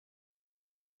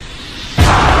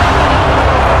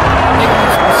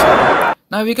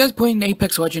If you guys playing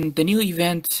Apex Legends, the new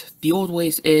event, The Old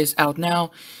Ways, is out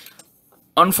now.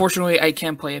 Unfortunately, I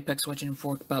can't play Apex Legends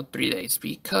for about 3 days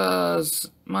because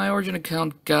my Origin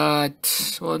account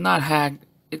got, well, not hacked.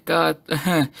 It got,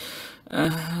 how do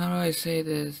I say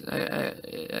this?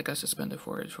 I got suspended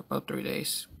for it for about 3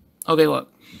 days. Okay,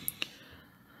 look.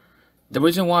 The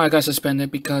reason why I got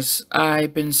suspended because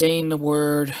I've been saying the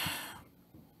word.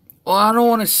 Well, I don't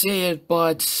want to say it,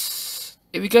 but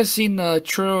if you guys seen the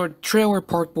Trailer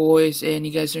Park Boys and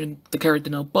you guys are the character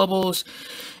No Bubbles,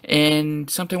 and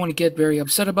something want to get very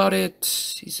upset about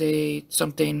it, you say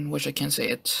something which I can't say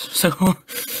it. So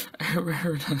I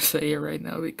rather not say it right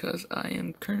now because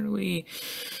I'm currently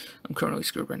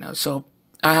screwed right now. So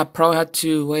I have probably had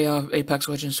to lay off Apex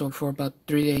Legends for about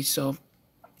 3 days. So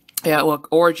yeah, look,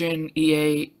 Origin,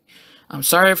 EA, I'm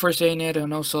sorry for saying it,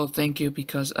 and also thank you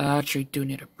because I actually do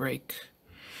need a break.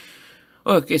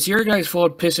 Look, it's your guys'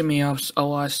 fault pissing me off a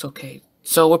lot. Okay,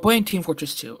 so we're playing Team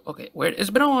Fortress 2. Okay,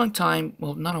 it's been a long time.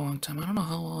 Well, not a long time. I don't know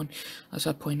how long I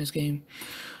stopped playing this game.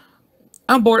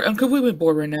 I'm bored. I'm completely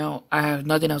bored right now. I have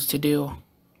nothing else to do.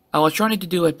 I was trying to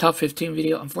do a top 15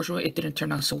 video. Unfortunately, it didn't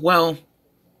turn out so well.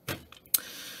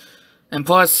 And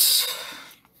plus,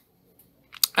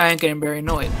 I am getting very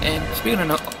annoyed. And speaking of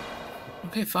no,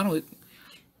 okay, finally.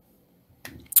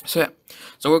 So yeah,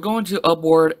 so we're going to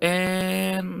Upward,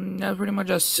 and that's pretty much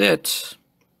just it.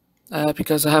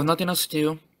 Because I have nothing else to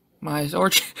do. My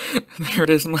Origin, there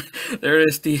it is. There it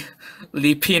is.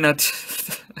 The peanut.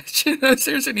 I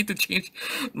seriously need to change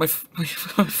my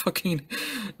fucking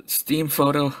Steam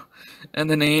photo and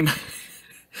the name.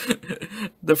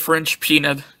 The French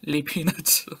peanut, Les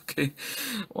Peanuts. Okay,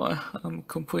 well, I'm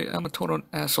a total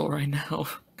asshole right now.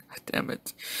 God damn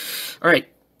it. All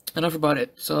right, enough about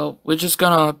it. So we're just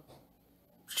gonna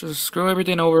screw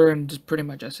everything over and just pretty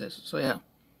much that's it. So yeah.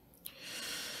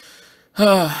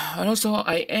 And also,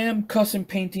 I am custom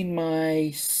painting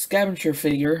my scavenger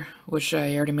figure, which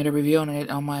I already made a review on it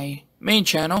on my main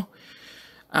channel.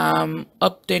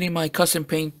 Updating my custom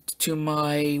paint to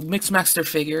my Mixmaster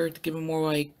figure to give it more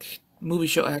like movie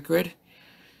show accurate.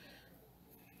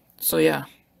 So yeah,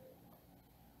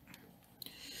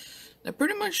 that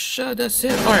pretty much that's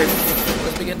it. All right,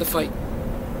 let's begin the fight.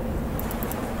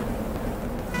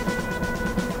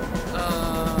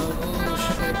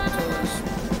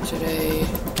 Today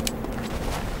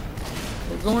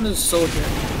we're going to the soldier.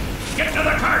 Get to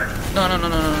the cart! No.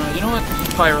 You know what?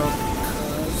 Pyro.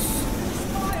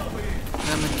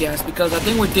 Because I'm a guess. Because I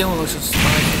think we're dealing with some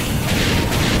spies.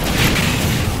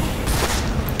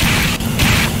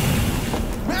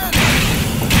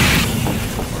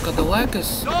 Look at the lag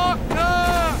is.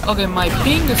 Okay, my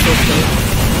ping is okay.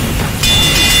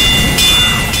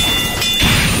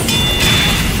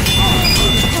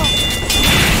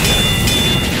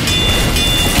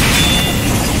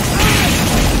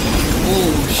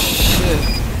 Oh shit.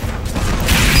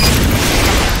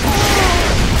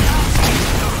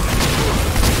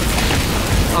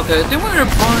 Okay, I think we're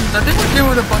dealing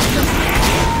with a bunch of them.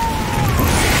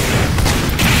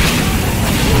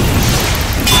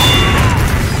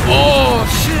 Oh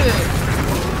shit.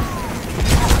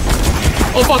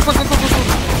 Oh fuck.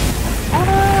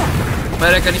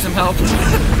 Medic, I need some help.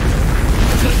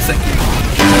 Thank you.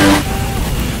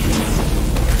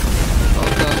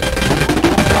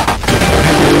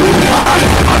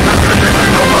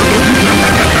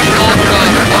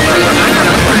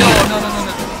 No.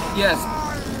 Yes.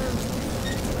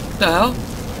 What the hell?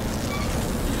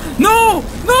 No!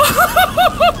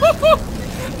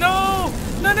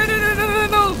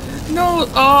 No!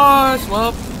 Oh,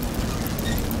 well.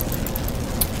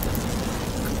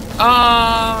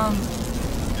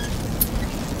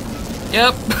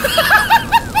 Yep.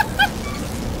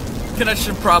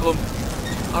 Connection problem.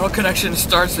 Auto connection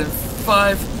starts in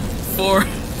 5, 4,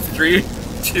 3,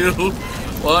 2,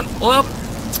 1. Well.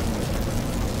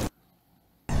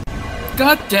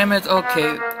 God damn it.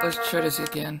 Okay, let's try this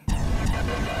again.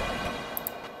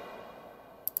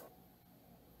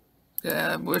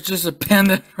 Yeah, we're just a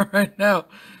panda right now.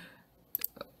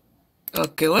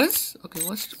 Okay, what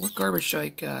garbage should I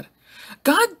got?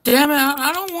 God damn it,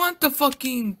 I don't want the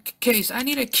fucking case. I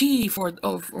need a key for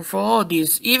all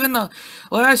these. Even the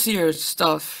last year's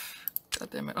stuff. God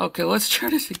damn it. Okay, let's try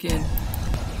this again.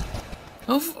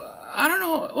 Oh, I don't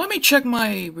know. Let me check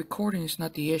my recording. It's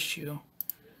not the issue.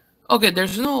 Okay,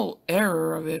 there's no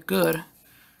error of it. Good. I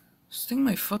think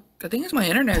it's my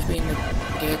internet is being a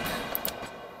dick.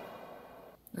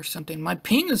 Or something. My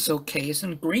ping is okay. It's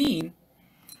in green.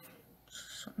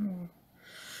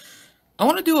 I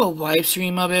want to do a live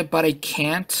stream of it, but I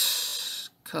can't.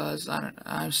 Because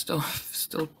I'm still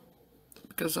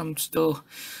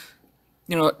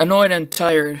you know, annoyed and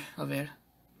tired of it.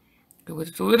 We're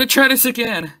gonna try this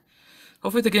again.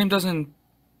 Hopefully the game doesn't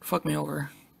fuck me over.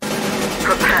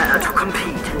 Prepare to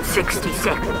compete in 60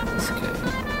 seconds. Okay.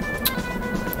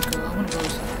 I wanna go.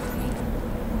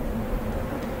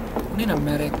 I need a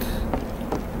medic.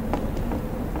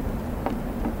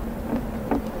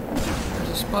 There's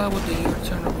a spot with the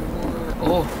return of reward.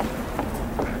 Oh!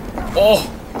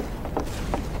 Oh!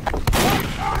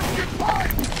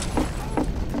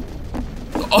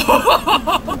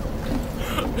 Oh!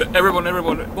 Everyone,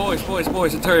 boys,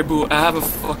 Terry Boo, I have a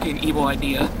fucking evil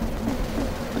idea.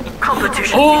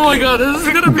 Competition. Oh my god, this is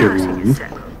gonna be. Good.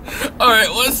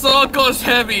 Alright, let's all go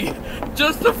heavy.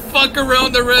 Just to fuck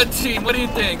around the red team. What do you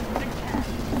think?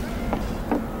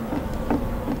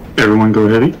 Everyone go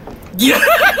heavy? Yes!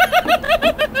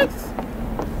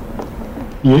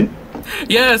 Yeah?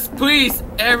 Yes, please,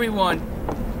 everyone.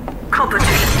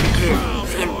 Competition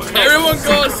begins in 10 Everyone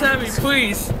seconds. goes heavy,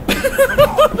 please.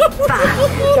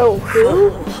 So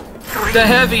who? The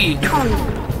heavy. 2,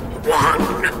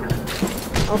 1.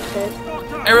 Okay.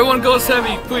 Everyone goes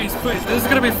heavy, please. This is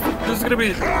gonna be fun.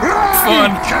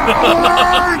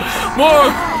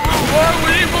 More, we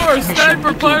need more.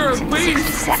 Sniper, pyro, please,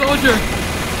 soldier.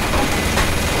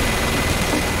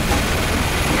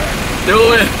 Do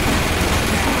it.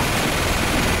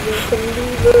 You can do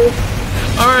this.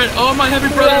 All right, all my heavy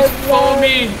brothers, follow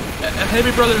me.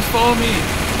 Heavy brothers, follow me.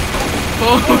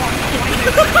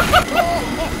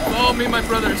 Follow me, my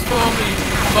brothers. Follow me.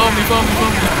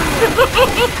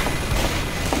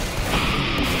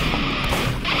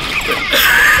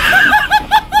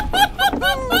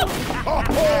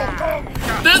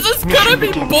 This is gonna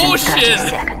be bullshit!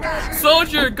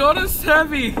 Soldier, got us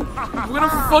heavy! I'm gonna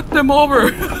fuck them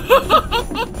over!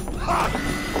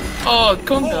 Oh,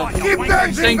 calm down.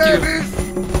 Thank you.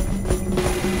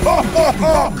 What the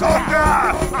fuck?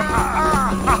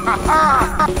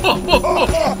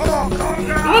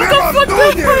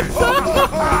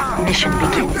 Mission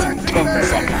begins in 10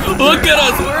 seconds. Look at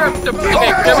us! We're up to.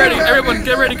 Okay, get ready, everyone,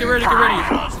 get ready.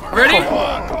 Ready?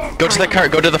 Go to the car.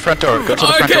 Go to the front door. Go to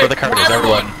the front door where the car is.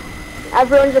 Everyone.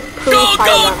 Everyone just please Go!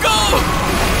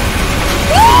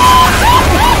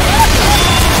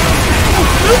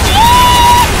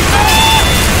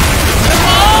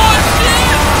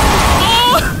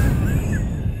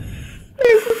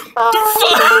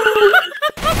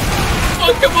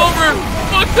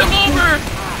 Fuck them over!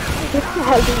 This is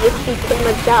heavy if you can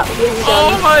like that being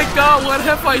Oh done. my god, what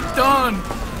have I done?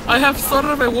 I have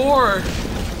started a war.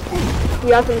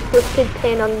 You have inflicted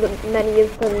pain on many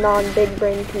of the non-big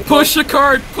brain people. Push the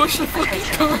card! Push the fucking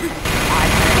card!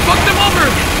 Fuck them over!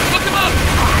 Fuck them up!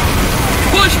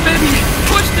 Push, baby!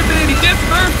 Push the baby! Give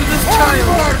birth to this child!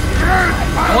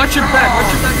 Watch your back as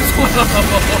well!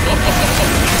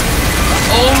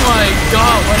 Oh my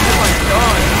god, what have I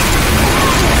done?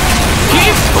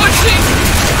 Keep pushing!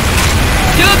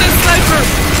 Kill this sniper!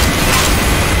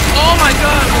 Oh my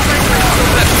god, the sniper is so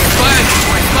bad. Spike!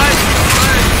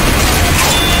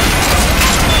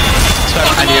 So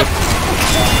behind you.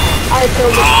 I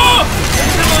killed him. Oh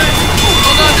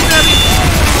god, this heavy!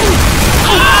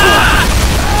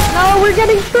 No, we're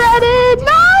getting shredded!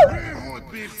 No!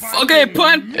 Okay,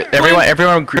 plan.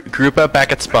 Everyone, group up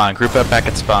back at spawn.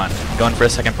 Going for a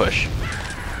second push.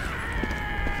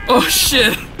 Oh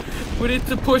shit! We need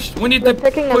to push. We need They're to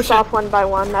picking push us off one by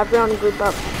one. Everyone group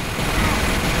up.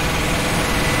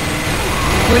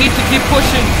 We need to keep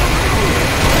pushing.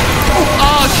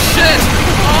 Oh shit!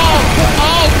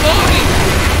 Oh, loading!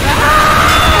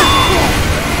 Ah!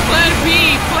 Plan B.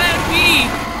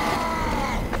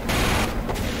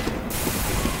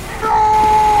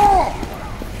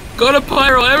 Go to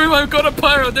pyro, everyone go to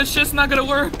pyro. This shit's not gonna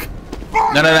work.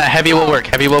 No. Heavy will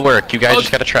work. You guys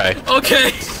just gotta try.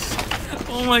 Okay.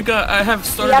 Oh my god, I have We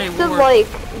started have to a war. like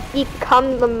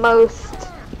become the most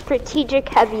strategic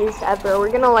heavies ever.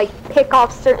 We're gonna like pick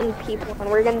off certain people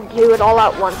and we're gonna do it all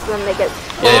at once and then they get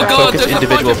Yeah, God, focus there's a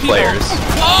individual bunch of people. players.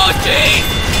 Oh jeez!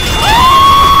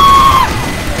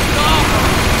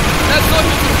 That's so.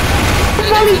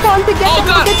 Everybody trying to get Oh them,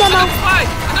 god! get them out.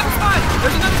 Another spy!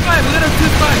 There's another spy! We got 2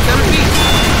 spies! That repeat!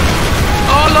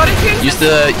 Oh, loading case!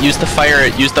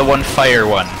 Use the one fire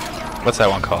one. What's that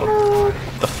one called?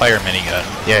 The fire minigun.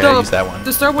 Yeah, use that one.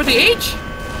 To start with the H?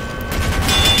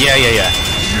 Yeah.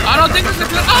 I don't think this is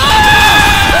good.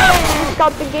 Ah!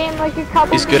 Got the game like a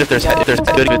couple. He's good if there's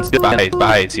good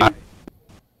buys.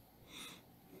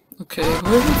 Okay,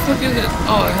 where the fuck is it?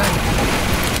 Oh, I had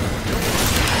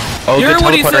Oh, You good heard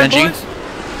what he teleporter said, NG. boys?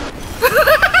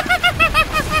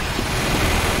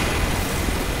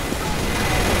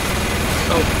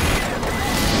 Oh,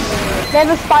 They have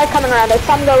a spy coming around. I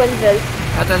saw him go invis.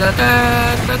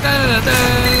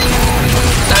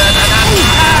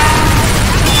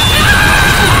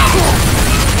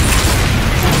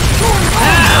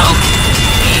 Help!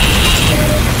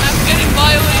 I'm getting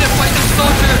violated by the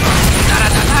soldier!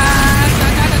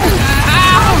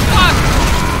 Ow! Fuck!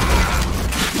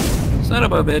 Son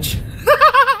of a bitch.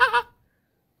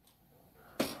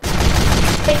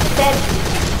 Take the bed.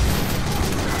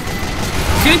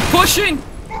 Keep pushing!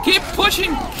 Keep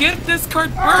pushing! Get this cart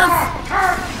burst!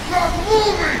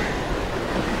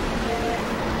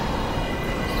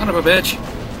 Son of a bitch.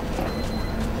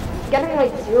 Getting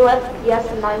like 0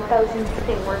 FPS and 9,000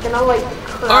 ping. We're gonna like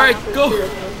crash. Alright, this go!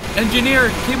 seriously.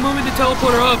 Engineer, keep moving the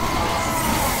teleporter up.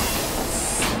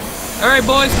 Alright,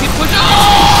 boys, keep pushing.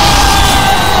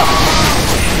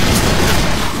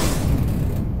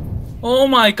 Oh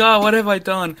my god, what have I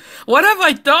done? What have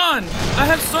I done? I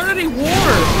have started a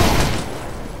war!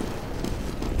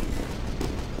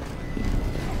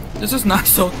 This is not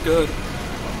so good.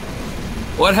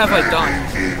 What have I done?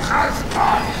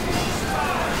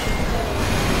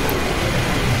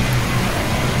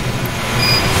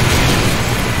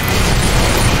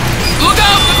 Look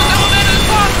out! There's a devil man in the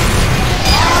top!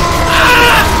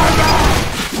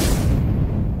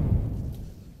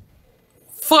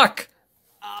 Fuck!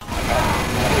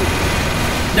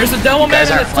 There's a devil man in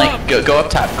the top! Go up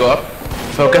top, go up.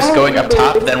 Focus going up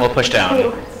top, then we'll push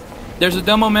down. There's a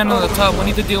demo man on the top. We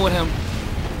need to deal with him.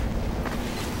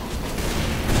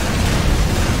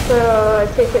 So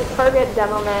take it, target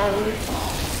demo man.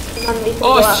 And then we can go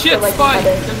Oh after, shit! like, Spy!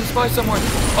 medics. There's a spy somewhere.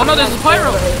 Oh no! There's a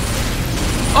pyro!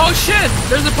 Oh shit!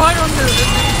 There's a pyro under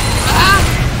there! Ah!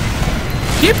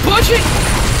 Keep pushing!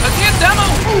 I can't demo!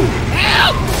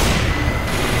 Help!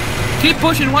 Keep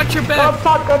pushing, watch your Go back! up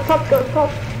top, go up top, go up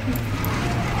top.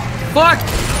 Fuck!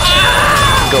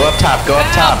 Ah! Go up top, go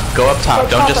up top, go up top.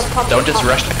 Go Don't just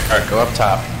rush the cart, go up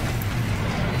top.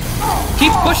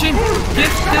 Keep pushing!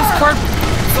 Get this cart!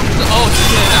 Oh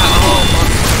shit! Oh fuck!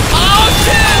 Oh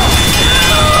shit!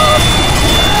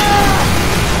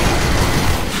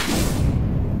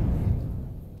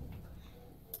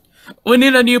 We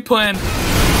need a new plan.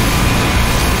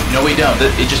 No, we don't.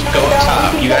 You just go up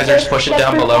top. You guys are just pushing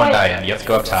down below and dying. You have to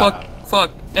go up top.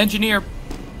 Fuck. Engineer,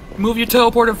 move your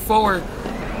teleporter forward.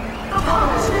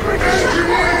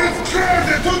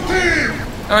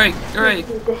 Alright.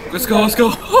 Let's go.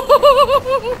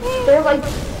 They're like,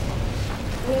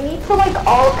 we need to like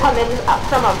all come in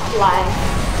from a flank.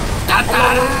 And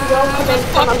then we all come in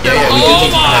from a Yeah, we Oh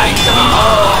need my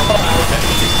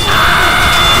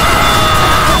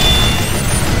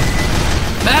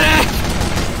Medic!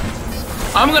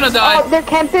 I'm gonna die. Oh, they're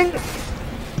camping.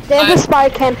 There's a spy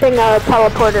camping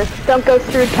teleporter. Don't go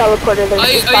through teleporter. There's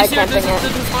a spy camping There's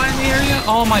a spy in the area?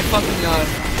 Oh my fucking god.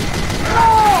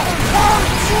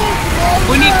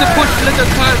 We need to push like a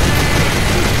cut.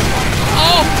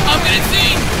 Oh, I'm gonna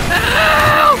see.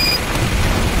 Help!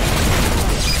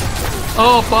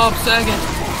 Oh, Bob Saget.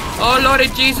 Oh, Lordy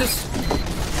Jesus.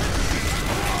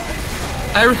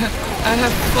 I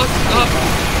have fucked up.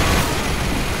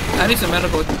 I need some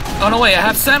medical. Oh no, wait, I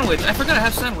have sandwich. I forgot I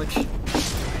have sandwich.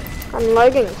 I'm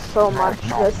lagging so much.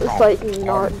 This is like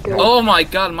not good. Oh my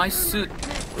god, my suit.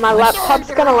 My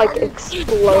laptop's gonna like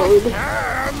explode.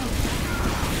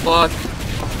 Fuck.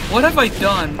 What have I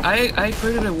done? I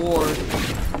created a war.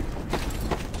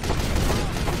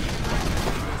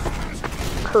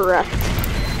 Correct.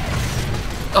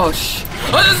 Oh sh.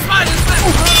 Oh, this is mine!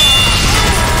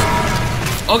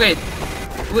 Okay.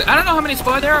 I don't know how many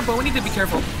spy there are, but we need to be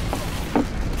careful.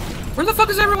 Where the fuck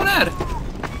is everyone at?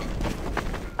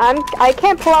 I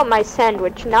can't pull out my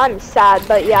sandwich. Now I'm sad,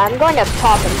 but yeah, I'm going up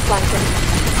top and flanking.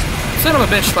 Son of a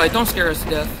bitch, Spy, don't scare us to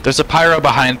death. There's a pyro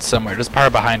behind somewhere. There's a pyro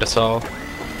behind us all.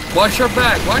 Watch your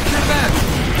back, watch your back.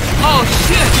 Oh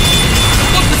shit!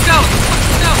 Fuck the scout! Fuck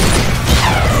the scout!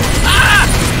 Ah!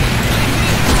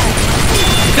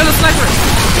 Kill the sniper!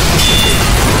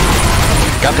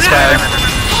 Got this guy.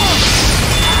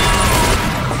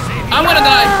 I'm gonna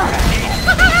die!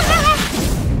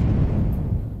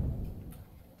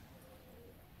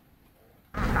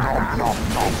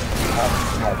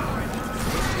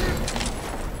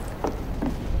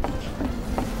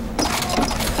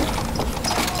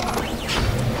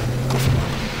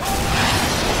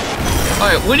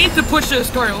 Alright, we need to push this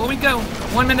car. Well, we got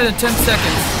 1 minute and 10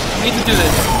 seconds. We need to do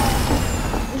this.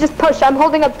 Just push. I'm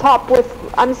holding up top with.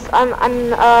 I'm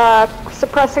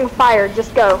suppressing fire.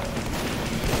 Just go.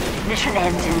 Mission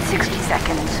ends in 60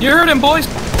 seconds. You heard him, boys!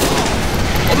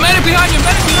 Oh, medic behind you!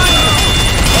 Medic behind you!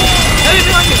 Medic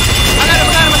behind you! I got him!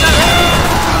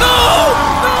 No!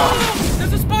 No!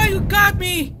 There's a spy who got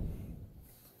me!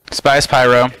 Spies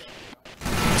pyro.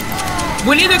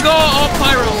 We need to go all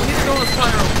pyro. We need to go all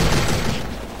pyro.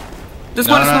 This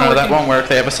No, one is not no, working. that won't work.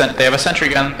 They have a sentry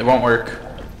gun. It won't work.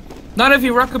 Not if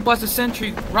you rocket blast the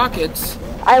sentry rockets.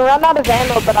 I ran out of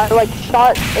ammo, but I like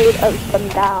shot 8 of them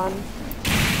down.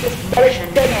 Just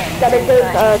get a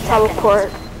good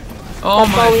teleport. Oh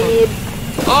That's all we my. need.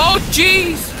 Oh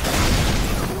jeez.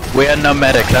 We had no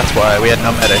medic. That's why we had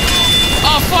no medic.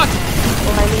 Oh fuck.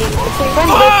 Well, I mean, if we win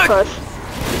Fuck! this push.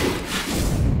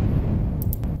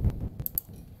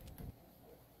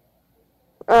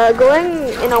 Going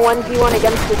in a 1v1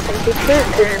 against the sentry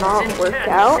turret did not work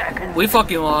out. We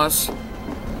fucking lost.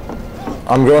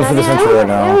 I'm going for the sentry right It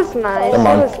now. was nice. Come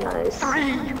on. It was nice.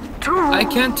 I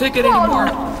can't take it anymore.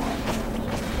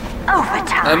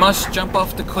 Overtime. I must jump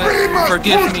off the cliff.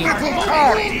 Forgive me.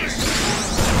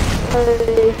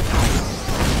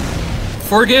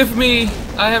 Forgive me.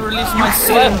 I have released my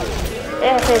sin.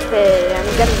 I'm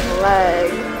getting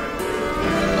lag.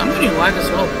 I'm getting lag as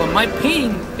well, but my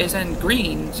ping is in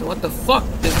green, so what the fuck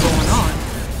is going on?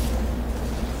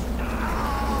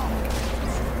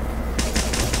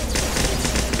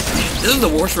 This is the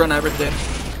worst run I ever did.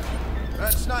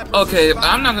 Okay,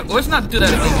 I'm not gonna, let's not do that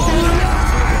again.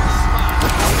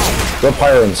 Go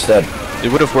pyro instead.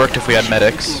 It would have worked if we had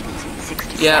medics.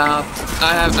 Yeah,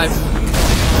 I've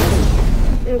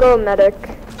Go medic.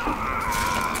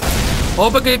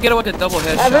 hope I could get away with a double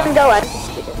Everyone headshot. go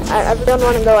everyone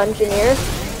want to go engineer.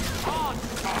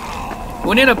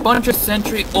 We need a bunch of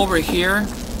sentry over here.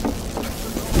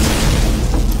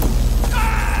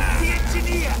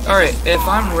 Alright, if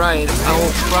I'm right, I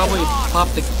will probably pop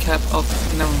the cap off.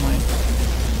 Never mind.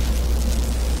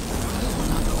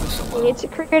 We need to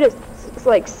create a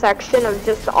like section of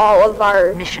just all of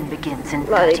our. Mission begins in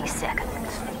Like- 30 seconds.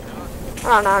 I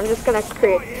don't know. I'm just gonna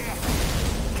create.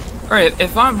 Alright,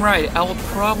 if I'm right, I will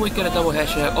probably get a double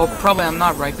headshot. Or probably I'm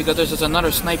not right because there's just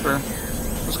another sniper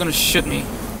who's gonna shoot me.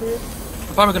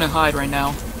 I'm probably gonna hide right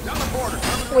now.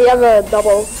 We have a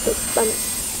double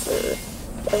dispenser.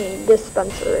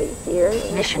 Dispenser right here.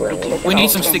 Mission We're gonna begins. get We need all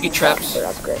some of them sticky traps. for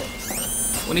upgrade.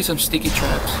 We need some sticky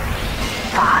traps.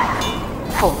 5,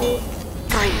 4,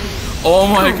 3. Oh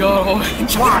my god.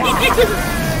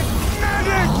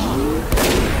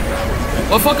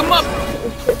 Well, fuck him up!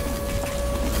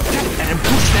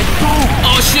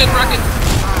 Oh shit, rocket!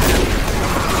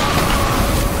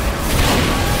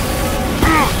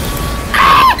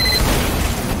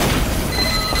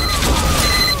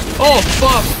 Oh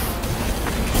fuck!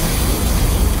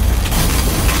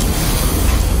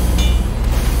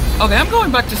 Okay, I'm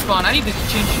going back to spawn. I need to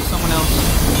change to someone else.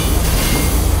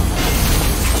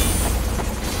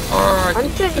 Or I I'm can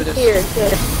do sitting this. here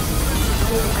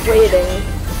just waiting.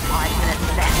 5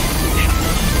 minutes left.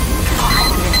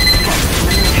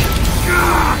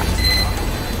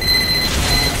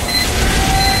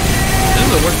 This is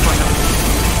the worst part now.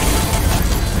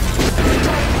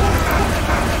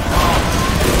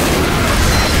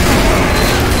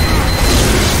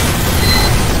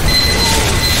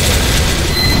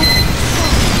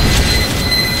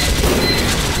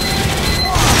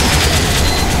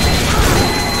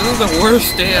 This is the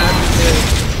worst day I ever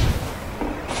did.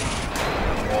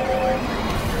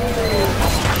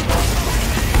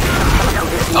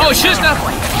 Oh shit, no!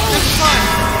 It's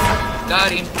fine.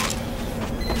 Got him.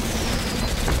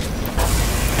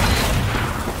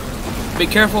 Be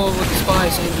careful with the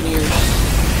spies and engineers.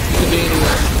 You could be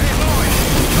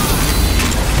anywhere.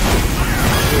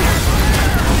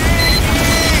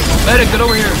 Medic, get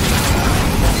over here.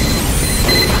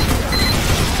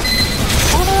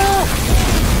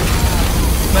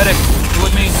 Medic, you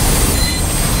with me?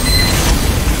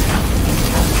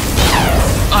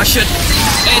 Oh shit!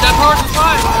 Hey, that power's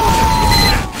fine!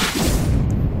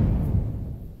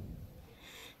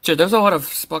 Shit, there's a lot of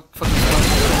fucking stuff.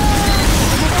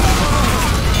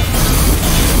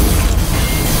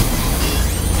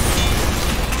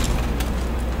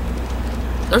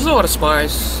 There's a lot of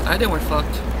spies. I think we're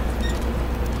fucked.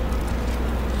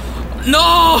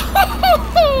 No!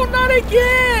 Not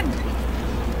again!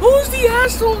 Who's the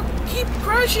asshole? Keep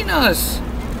crushing us!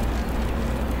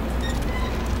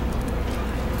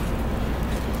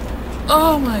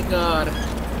 Oh my god.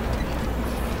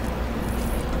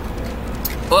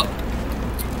 Oh.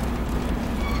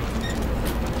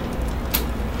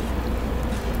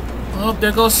 Oh,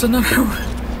 there goes another one.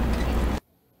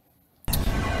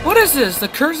 What is this? The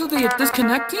curse of the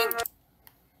disconnecting?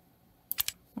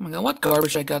 Oh my god, what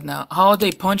garbage I got now?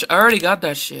 Holiday punch? I already got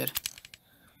that shit.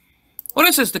 What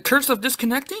is this? The curse of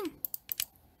disconnecting?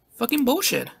 Fucking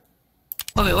bullshit.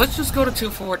 Okay, let's just go to 2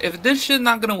 forward. If this shit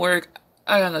not gonna work,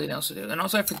 I got nothing else to do. And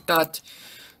also I forgot,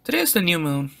 today is the new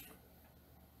moon.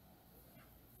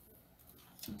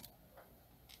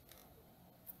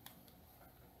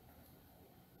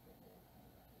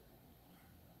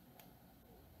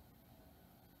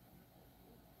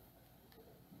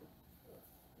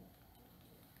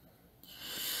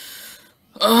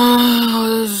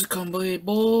 complete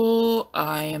bull.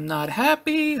 I am not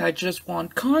happy. I just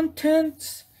want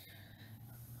content.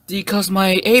 Because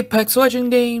my Apex Legends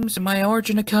games and my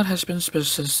Origin account has been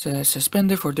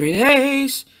suspended for 3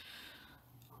 days.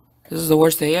 This is the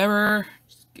worst day ever.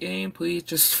 Game, please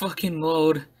just fucking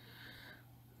load.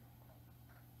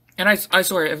 And I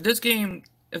swear, if the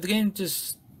game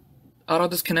just auto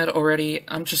disconnect already,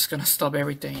 I'm just gonna stop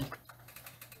everything.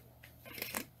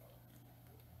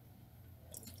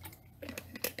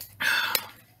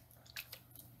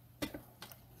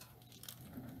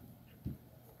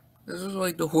 This is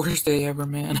like the worst day ever,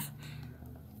 man.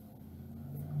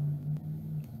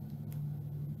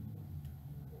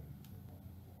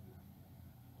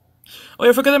 Oh,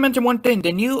 I forgot to mention one thing.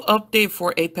 The new update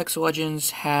for Apex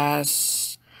Legends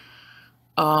has,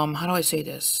 how do I say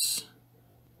this?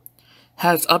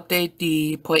 Has updated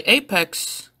the play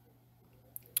Apex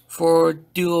for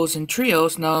duos and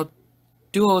trios. Now,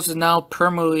 duos is now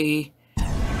permanently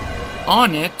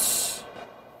on it.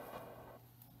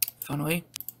 Finally.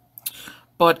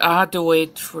 But I had to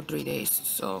wait for 3 days,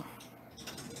 so.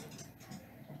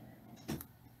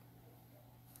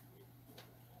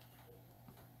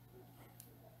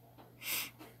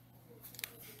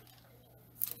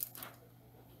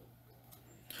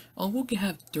 Oh, we can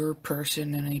have third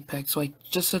person in Apex, like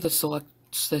just at the select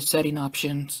the setting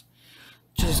options.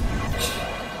 Just.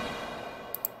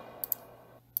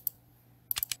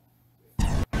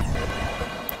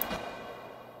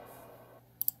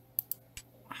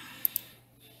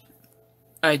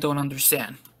 I don't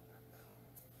understand.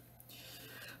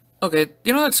 Okay,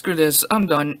 you know what? Screw this. I'm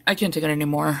done. I can't take it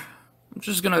anymore. I'm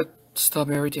just gonna stop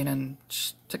everything and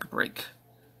just take a break.